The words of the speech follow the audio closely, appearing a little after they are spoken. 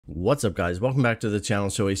What's up, guys? Welcome back to the channel.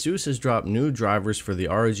 So asus has dropped new drivers for the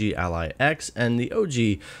ROG Ally X and the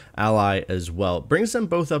OG Ally as well. It brings them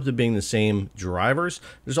both up to being the same drivers.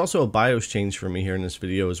 There's also a BIOS change for me here in this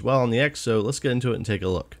video as well on the X, so let's get into it and take a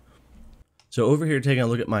look. So over here, taking a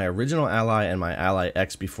look at my original Ally and my Ally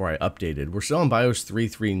X before I updated. We're still on BIOS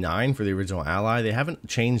 339 for the original Ally. They haven't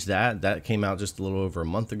changed that. That came out just a little over a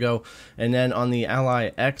month ago. And then on the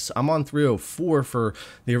Ally X, I'm on 304 for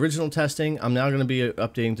the original testing. I'm now going to be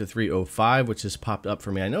updating to 305, which has popped up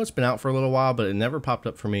for me. I know it's been out for a little while, but it never popped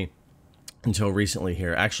up for me until recently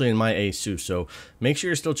here, actually in my asus. So make sure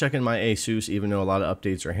you're still checking my asus, even though a lot of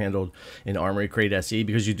updates are handled in Armory Crate SE,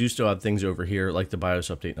 because you do still have things over here like the BIOS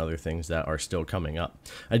update and other things that are still coming up.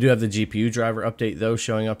 I do have the GPU driver update though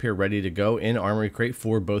showing up here ready to go in Armory Crate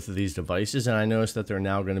for both of these devices, and I noticed that they're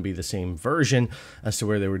now going to be the same version as to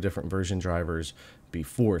where they were different version drivers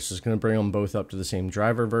before. So it's going to bring them both up to the same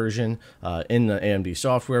driver version. In the AMD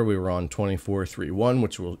software, we were on 24.3.1,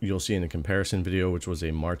 which you'll see in the comparison video, which was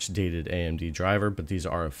a March dated AMD driver, but these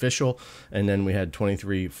are official. And then we had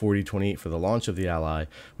 23.40.28 for the launch of the Ally,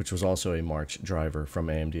 which was also a March driver from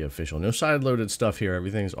AMD official. No side loaded stuff here.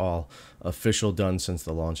 Everything's all official, done since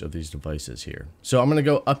the launch of these devices here. So I'm going to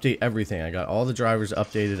go update everything. I got all the drivers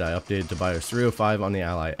updated. I updated to BIOS 305 on the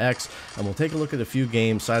Ally X, and we'll take a look at a few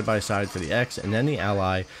games side by side for the X and then the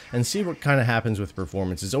Ally and see what kind of happens with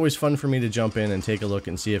performance. It's always fun for me to jump in and take a look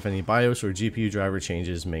and see if any BIOS or GPU driver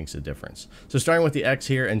changes makes a difference. So starting with the X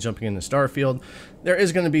here and jumping into Starfield, there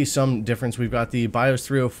is going to be some difference. We've got the BIOS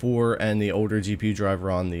 304 and the older GPU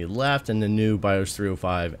driver on the left, and the new BIOS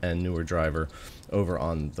 305 and newer driver over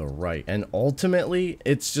on the right. And ultimately,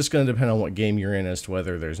 it's just going to depend on what game you're in as to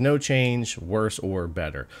whether there's no change, worse, or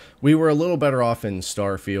better. We were a little better off in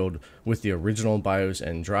Starfield with the original BIOS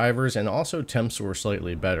and drivers, and also temps were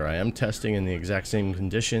slightly better. I am testing in the exact same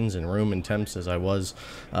conditions and room and temps as I was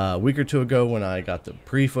a week or two ago when I got the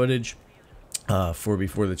pre-footage for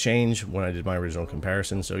before the change when I did my original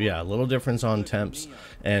comparison. So yeah, a little difference on temps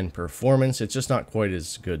and performance. It's just not quite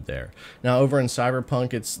as good there. Now over in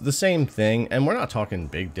Cyberpunk, it's the same thing, and we're not talking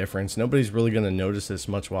big difference. Nobody's really going to notice this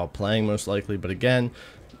much while playing, most likely, but again,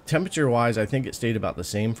 temperature wise, I think it stayed about the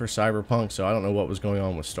same for Cyberpunk, so I don't know what was going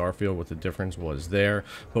on with Starfield, what the difference was there.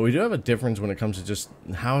 But we do have a difference when it comes to just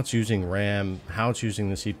how it's using RAM, how it's using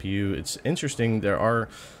the CPU. It's interesting. There are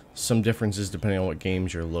some differences depending on what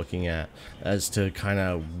games you're looking at as to kind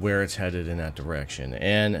of where it's headed in that direction.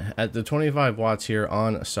 And at the 25 watts here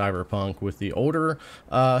on Cyberpunk with the older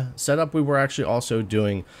setup, we were actually also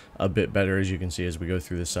doing a bit better, as you can see as we go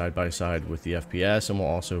through the side by side with the FPS, and we'll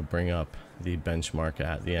also bring up the benchmark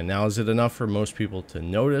at the end. Now, is it enough for most people to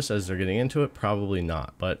notice as they're getting into it? Probably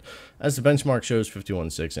not, but as the benchmark shows,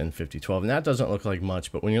 51.6 and 50.12, and that doesn't look like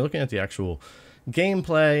much, but when you're looking at the actual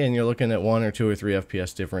gameplay and you're looking at 1 or 2 or 3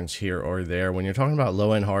 FPS difference here or there, when you're talking about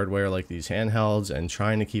low-end hardware like these handhelds and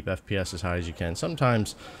trying to keep FPS as high as you can,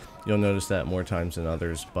 sometimes you'll notice that more times than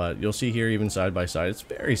others. But you'll see here, even side by side, it's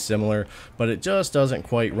very similar, but it just doesn't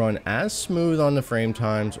quite run as smooth on the frame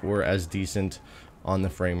times or as decent on the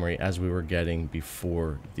frame rate as we were getting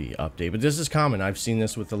before the update. But this is common. I've seen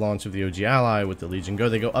this with the launch of the OG Ally, with the Legion Go.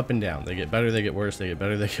 They go up and down. They get better, they get worse, they get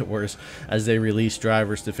better, they get worse as they release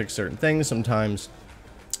drivers to fix certain things. Sometimes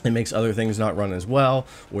it makes other things not run as well,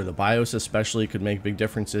 or the BIOS especially could make big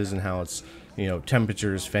differences in how it's, you know,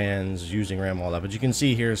 temperatures, fans, using RAM, all that. But you can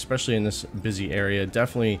see here, especially in this busy area,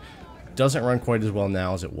 definitely doesn't run quite as well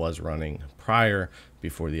now as it was running prior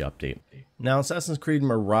before the update. Now, Assassin's Creed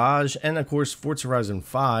Mirage and, of course, Forza Horizon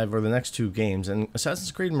 5 are the next two games, and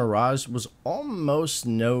Assassin's Creed Mirage was almost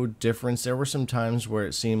no difference. There were some times where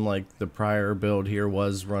it seemed like the prior build here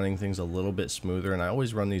was running things a little bit smoother, and I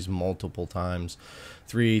always run these multiple times,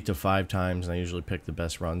 3 to 5 times, and I usually pick the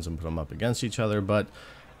best runs and put them up against each other. But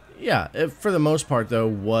yeah, it, for the most part, though,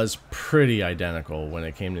 was pretty identical when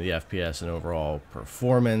it came to the FPS and overall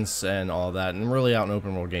performance and all that. And really out in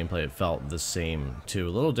open world gameplay, it felt the same, too.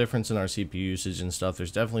 A little difference in our CPU usage and stuff.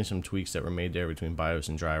 There's definitely some tweaks that were made there between BIOS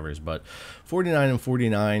and drivers. But 49 and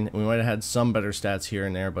 49, we might have had some better stats here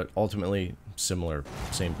and there, but ultimately similar,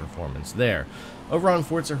 same performance there. Over on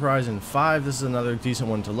Forza Horizon 5, this is another decent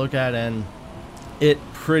one to look at, and it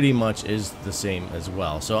pretty much is the same as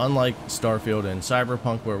well. So unlike Starfield and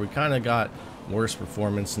Cyberpunk, where we kind of got worse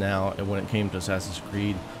performance now, and when it came to Assassin's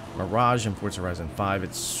Creed Mirage and Forza Horizon 5,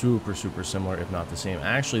 it's super similar, if not the same.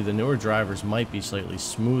 Actually, the newer drivers might be slightly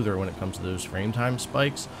smoother when it comes to those frame time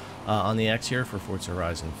spikes on the X here for Forza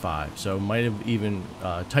Horizon 5. So might have even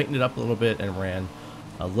tightened it up a little bit and ran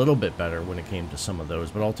a little bit better when it came to some of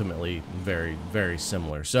those, but ultimately very, very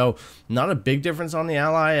similar. So not a big difference on the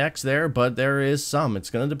Ally X there, but there is some. It's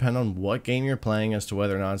going to depend on what game you're playing as to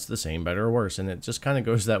whether or not it's the same, better, or worse. And it just kind of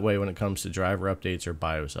goes that way when it comes to driver updates or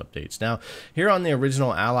BIOS updates. Now, here on the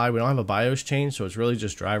original Ally, we don't have a BIOS change, so it's really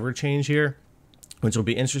just driver change here, which will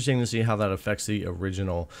be interesting to see how that affects the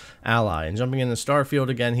original Ally. And jumping into Starfield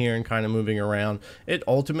again here and kind of moving around, it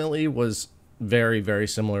ultimately was very, very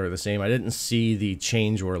similar or the same. I didn't see the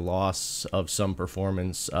change or loss of some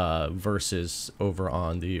performance versus over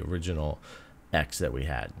on the original X that we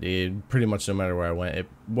had. It pretty much, no matter where I went, it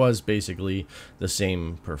was basically the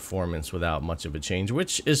same performance without much of a change,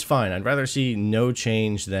 which is fine. I'd rather see no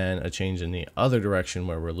change than a change in the other direction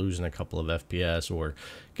where we're losing a couple of FPS or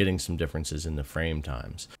getting some differences in the frame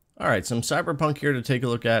times. All right, some Cyberpunk here to take a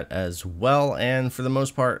look at as well, and for the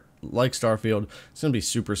most part, like Starfield, it's going to be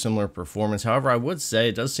super similar performance. However, I would say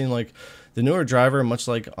it does seem like the newer driver, much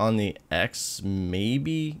like on the X,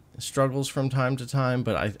 maybe struggles from time to time,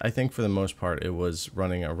 but I think for the most part it was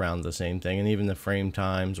running around the same thing, and even the frame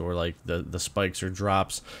times or like the spikes or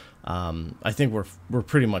drops, I think we're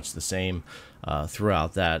pretty much the same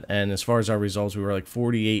throughout that. And as far as our results, we were like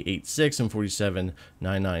 48.86 and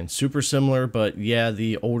 47.99, super similar. But yeah,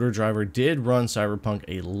 the older driver did run Cyberpunk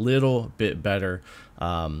a little bit better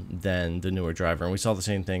than the newer driver, and we saw the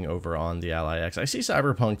same thing over on the Ally X. I see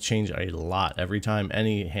Cyberpunk change a lot every time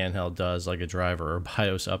any handheld does like a driver or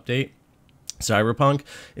BIOS update. Cyberpunk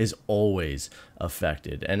is always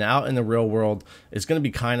affected, and out in the real world it's going to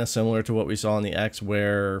be kind of similar to what we saw on the X,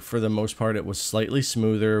 where for the most part it was slightly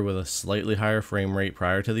smoother with a slightly higher frame rate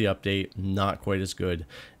prior to the update, not quite as good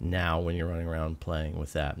now when you're running around playing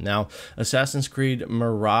with that. Now, Assassin's Creed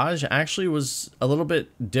Mirage actually was a little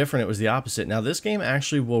bit different. It was the opposite. Now, this game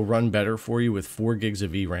actually will run better for you with 4 gigs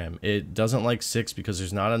of VRAM. It doesn't like 6 because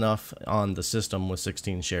there's not enough on the system with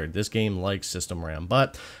 16 shared. This game likes system RAM,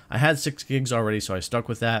 but I had 6 gigs already, so I stuck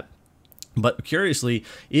with that. But curiously,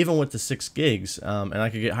 even with the 6 gigs, and I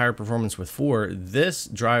could get higher performance with 4, this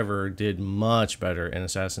driver did much better in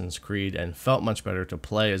Assassin's Creed and felt much better to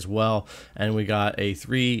play as well. And we got a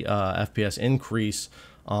 3 FPS increase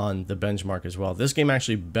on the benchmark as well. This game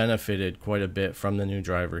actually benefited quite a bit from the new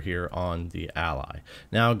driver here on the Ally.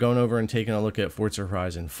 Now, going over and taking a look at Forza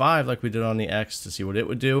Horizon 5 like we did on the X to see what it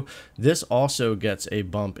would do, this also gets a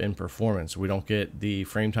bump in performance. We don't get the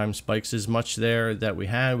frame time spikes as much there that we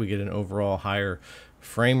had. We get an overall higher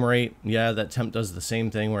frame rate. Yeah, that temp does the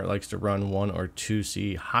same thing where it likes to run 1 or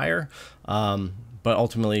 2C higher, but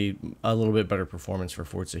ultimately a little bit better performance for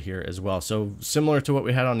Forza here as well. So similar to what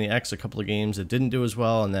we had on the X, a couple of games that didn't do as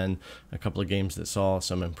well, and then a couple of games that saw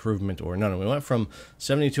some improvement or none. And we went from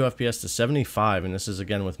 72 FPS to 75, and this is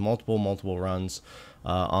again with multiple runs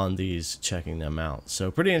on these, checking them out.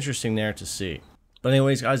 So pretty interesting there to see. But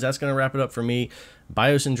anyways, guys, that's going to wrap it up for me.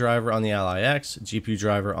 BIOS and driver on the Ally X, GPU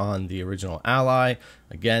driver on the original Ally.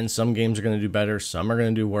 Again, some games are going to do better, some are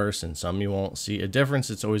going to do worse, and some you won't see a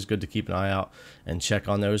difference. It's always good to keep an eye out and check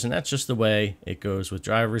on those, and that's just the way it goes with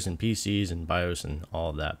drivers and PCs and BIOS and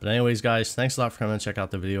all of that. But anyways, guys, thanks a lot for coming and check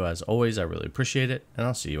out the video. As always, I really appreciate it, and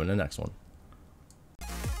I'll see you in the next one.